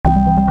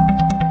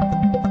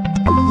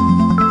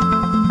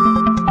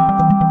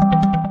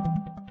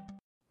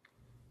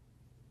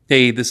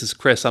Hey, this is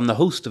Chris. I'm the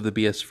host of the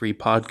BSF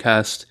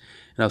podcast,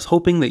 and I was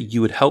hoping that you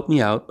would help me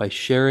out by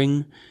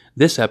sharing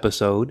this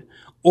episode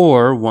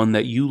or one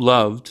that you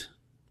loved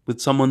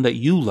with someone that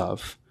you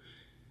love.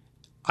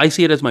 I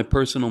see it as my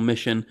personal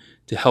mission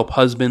to help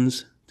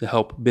husbands, to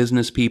help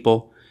business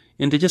people,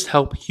 and to just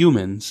help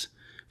humans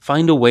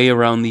find a way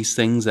around these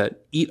things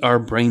that eat our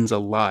brains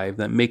alive,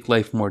 that make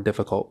life more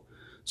difficult.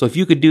 So if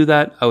you could do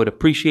that, I would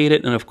appreciate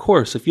it. And of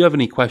course, if you have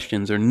any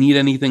questions or need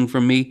anything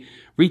from me,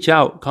 reach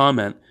out,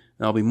 comment,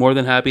 and I'll be more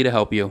than happy to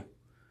help you.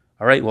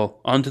 All right, well,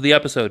 on to the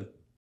episode.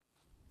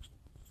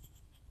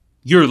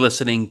 You're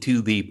listening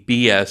to the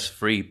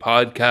BS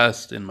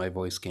podcast, and my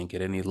voice can't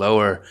get any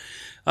lower.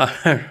 All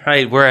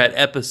right, we're at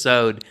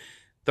episode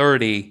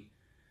 30.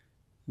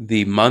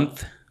 The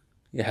month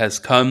has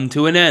come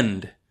to an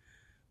end.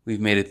 We've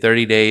made it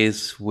 30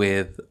 days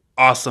with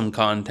awesome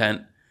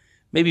content.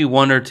 Maybe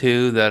one or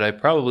two that I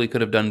probably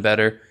could have done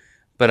better,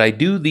 but I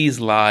do these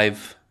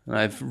live.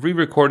 I've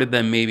re-recorded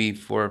them maybe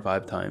 4 or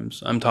 5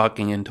 times. I'm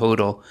talking in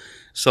total.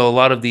 So a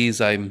lot of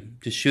these I'm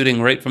just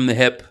shooting right from the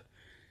hip,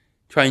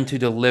 trying to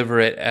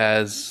deliver it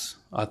as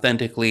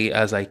authentically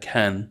as I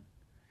can.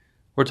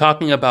 We're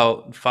talking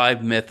about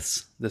 5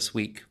 myths this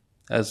week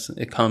as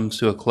it comes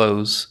to a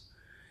close.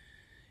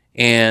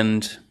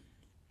 And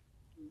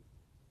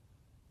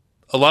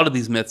a lot of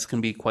these myths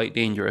can be quite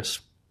dangerous.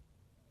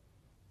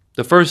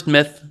 The first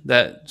myth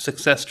that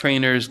success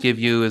trainers give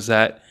you is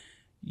that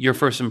your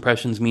first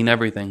impressions mean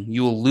everything.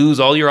 You will lose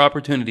all your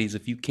opportunities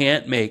if you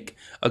can't make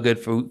a good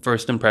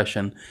first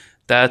impression.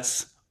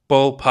 That's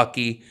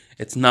bullpucky.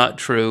 It's not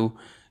true.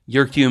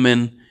 You're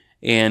human,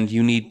 and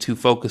you need to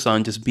focus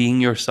on just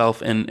being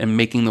yourself and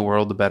making the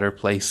world a better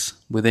place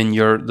within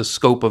the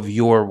scope of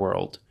your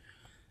world.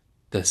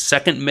 The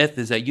second myth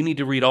is that you need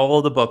to read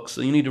all the books.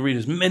 You need to read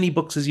as many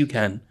books as you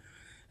can.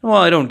 Well,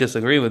 I don't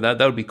disagree with that.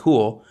 That would be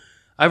cool.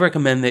 I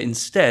recommend that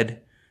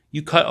instead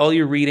you cut all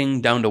your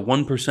reading down to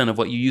 1% of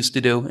what you used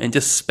to do and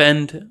just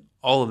spend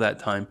all of that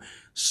time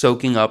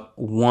soaking up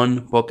one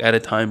book at a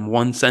time,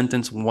 one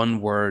sentence,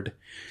 one word,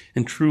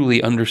 and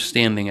truly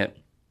understanding it.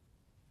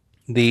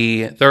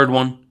 The third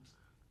one,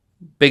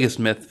 biggest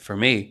myth for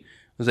me,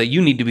 was that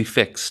you need to be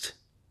fixed.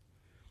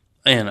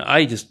 And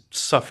I just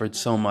suffered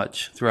so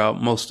much throughout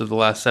most of the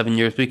last 7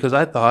 years because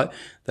I thought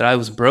that I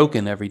was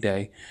broken every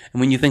day. And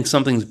when you think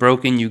something's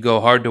broken, you go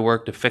hard to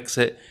work to fix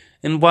it.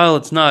 And while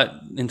it's not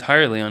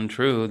entirely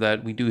untrue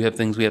that we do have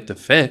things we have to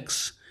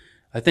fix,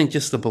 I think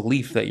just the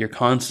belief that you're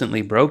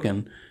constantly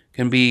broken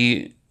can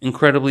be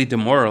incredibly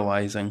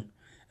demoralizing.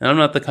 And I'm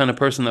not the kind of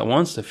person that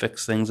wants to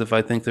fix things if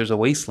I think there's a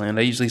wasteland.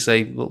 I usually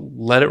say, well,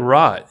 let it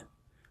rot.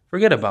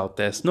 Forget about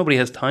this. Nobody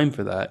has time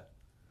for that.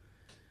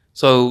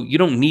 So you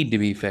don't need to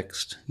be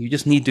fixed. You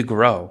just need to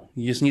grow.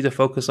 You just need to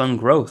focus on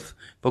growth.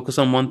 Focus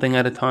on one thing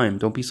at a time.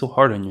 Don't be so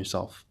hard on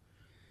yourself.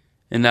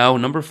 And now,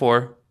 number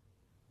 4.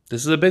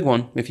 This is a big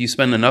one. If you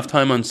spend enough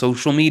time on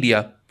social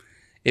media,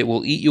 it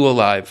will eat you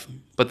alive.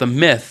 But the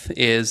myth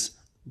is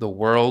the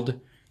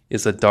world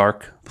is a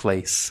dark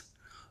place.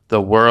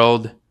 The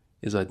world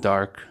is a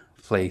dark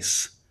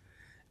place.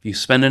 If you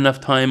spend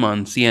enough time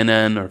on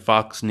CNN or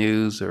Fox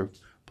News or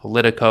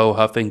Politico,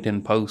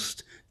 Huffington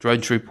Post,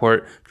 Drudge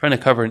Report, trying to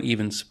cover an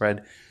even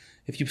spread,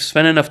 if you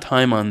spend enough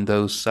time on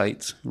those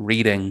sites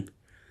reading,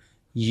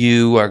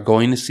 you are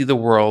going to see the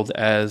world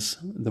as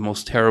the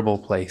most terrible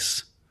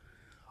place.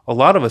 A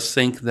lot of us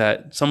think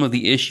that some of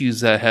the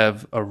issues that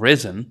have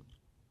arisen,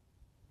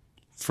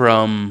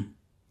 from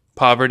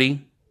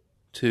poverty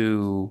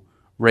to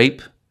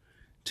rape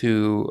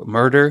to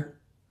murder,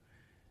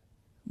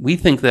 we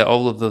think that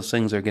all of those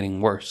things are getting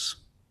worse.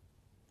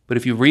 But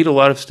if you read a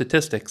lot of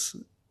statistics,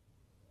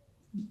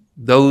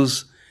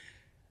 those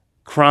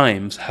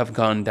crimes have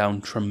gone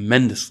down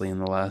tremendously in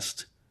the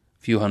last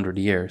few hundred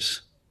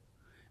years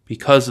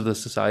because of the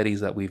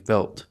societies that we've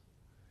built.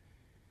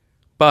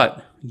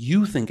 But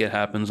you think it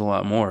happens a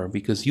lot more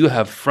because you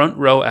have front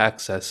row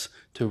access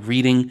to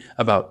reading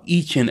about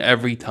each and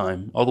every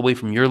time, all the way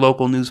from your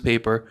local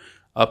newspaper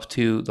up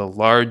to the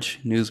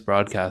large news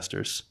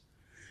broadcasters.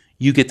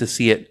 You get to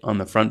see it on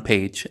the front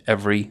page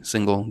every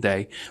single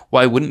day.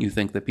 Why wouldn't you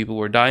think that people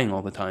were dying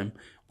all the time?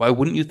 Why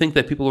wouldn't you think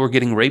that people were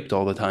getting raped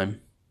all the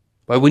time?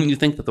 Why wouldn't you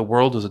think that the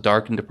world is a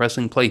dark and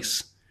depressing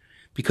place?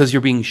 Because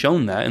you're being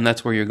shown that, and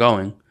that's where you're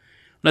going.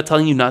 I'm not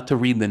telling you not to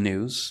read the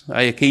news.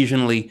 I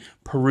occasionally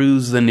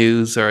peruse the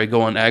news, or I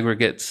go on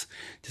aggregates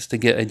just to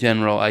get a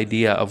general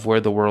idea of where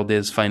the world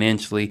is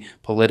financially,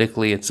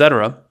 politically,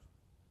 etc.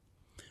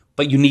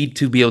 But you need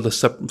to be able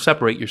to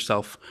separate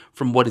yourself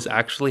from what is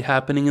actually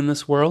happening in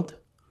this world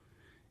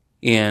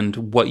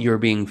and what you're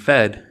being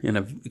fed in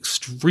an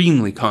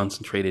extremely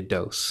concentrated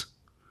dose.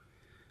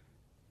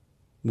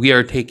 We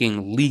are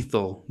taking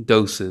lethal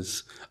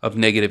doses of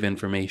negative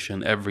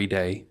information every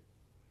day.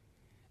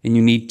 And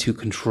you need to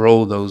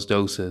control those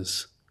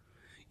doses.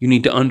 You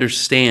need to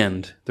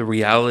understand the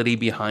reality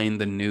behind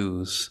the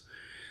news,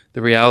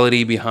 the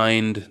reality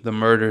behind the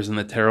murders and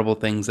the terrible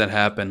things that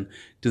happen.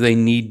 Do they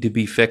need to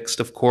be fixed?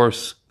 Of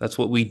course, that's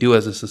what we do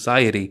as a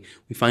society.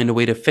 We find a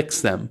way to fix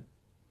them.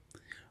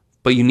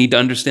 But you need to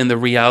understand the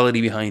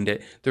reality behind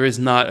it. There is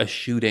not a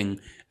shooting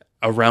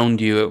around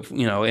you,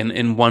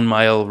 in 1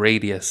 mile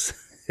radius.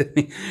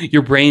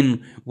 Your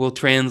brain will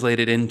translate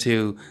it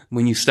into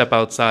when you step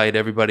outside,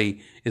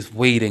 everybody is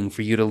waiting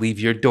for you to leave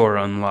your door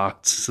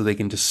unlocked so they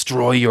can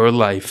destroy your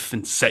life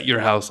and set your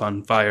house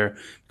on fire,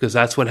 because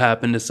that's what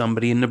happened to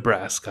somebody in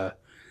Nebraska.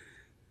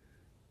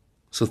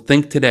 So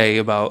think today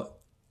about,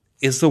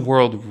 is the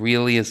world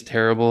really as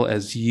terrible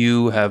as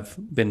you have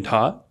been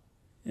taught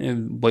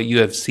and what you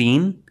have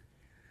seen?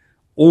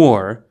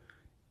 Or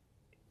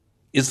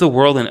is the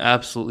world an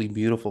absolutely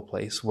beautiful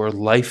place where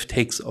life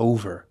takes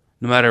over?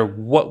 No matter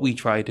what we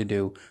try to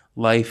do,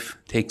 life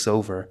takes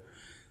over.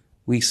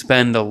 We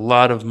spend a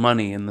lot of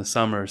money in the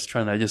summers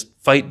trying to just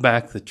fight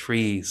back the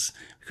trees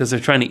because they're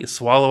trying to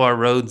swallow our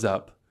roads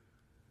up.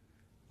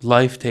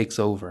 Life takes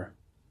over.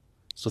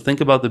 So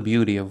think about the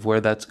beauty of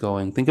where that's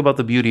going. Think about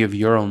the beauty of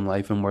your own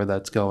life and where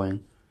that's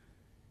going.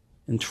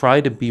 And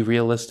try to be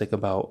realistic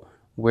about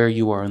where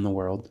you are in the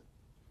world.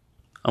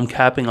 I'm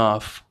capping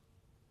off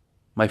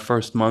my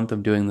first month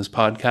of doing this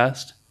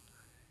podcast.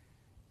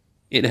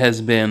 It has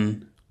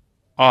been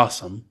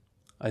awesome.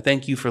 I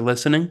thank you for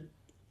listening.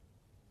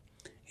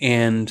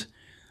 And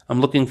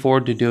I'm looking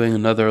forward to doing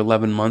another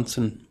 11 months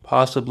and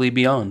possibly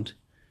beyond.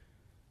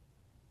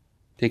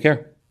 Take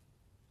care.